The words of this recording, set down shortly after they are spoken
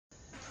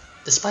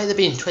Despite there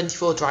being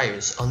 24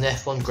 drivers on the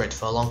F1 grid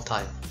for a long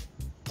time,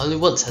 only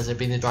once has there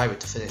been a driver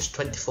to finish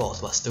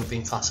 24th while still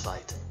being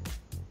classified.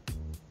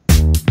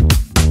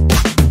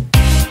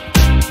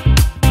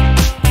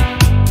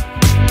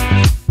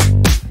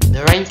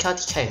 Narain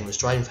Karthikeyan was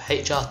driving for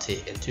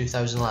HRT in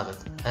 2011,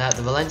 and at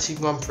the Valencia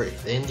Grand Prix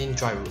the Indian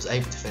driver was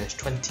able to finish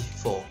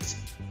 24th,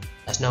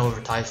 as no one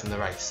retired from the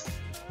race.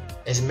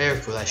 It is a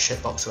miracle their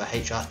shitbox of a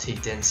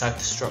HRT didn't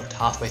self-destruct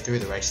halfway through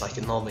the race like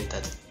it normally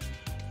did.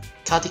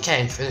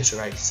 Karthikeyan finished the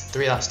race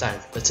 3 laps down,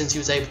 but since he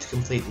was able to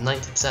complete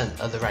 90%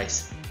 of the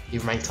race, he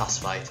remained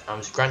classified and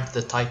was granted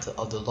the title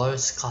of the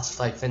lowest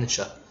classified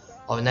finisher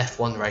of an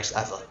F1 race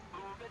ever.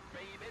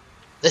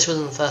 This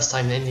wasn't the first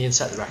time the Indian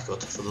set the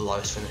record for the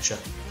lowest finisher.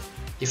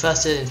 He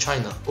first did it in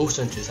China,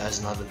 also in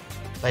 2011,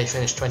 where he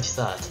finished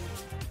 23rd.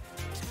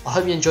 I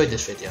hope you enjoyed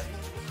this video.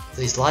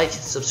 Please like,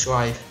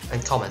 subscribe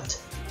and comment.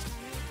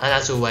 And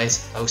as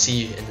always, I will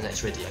see you in the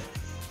next video.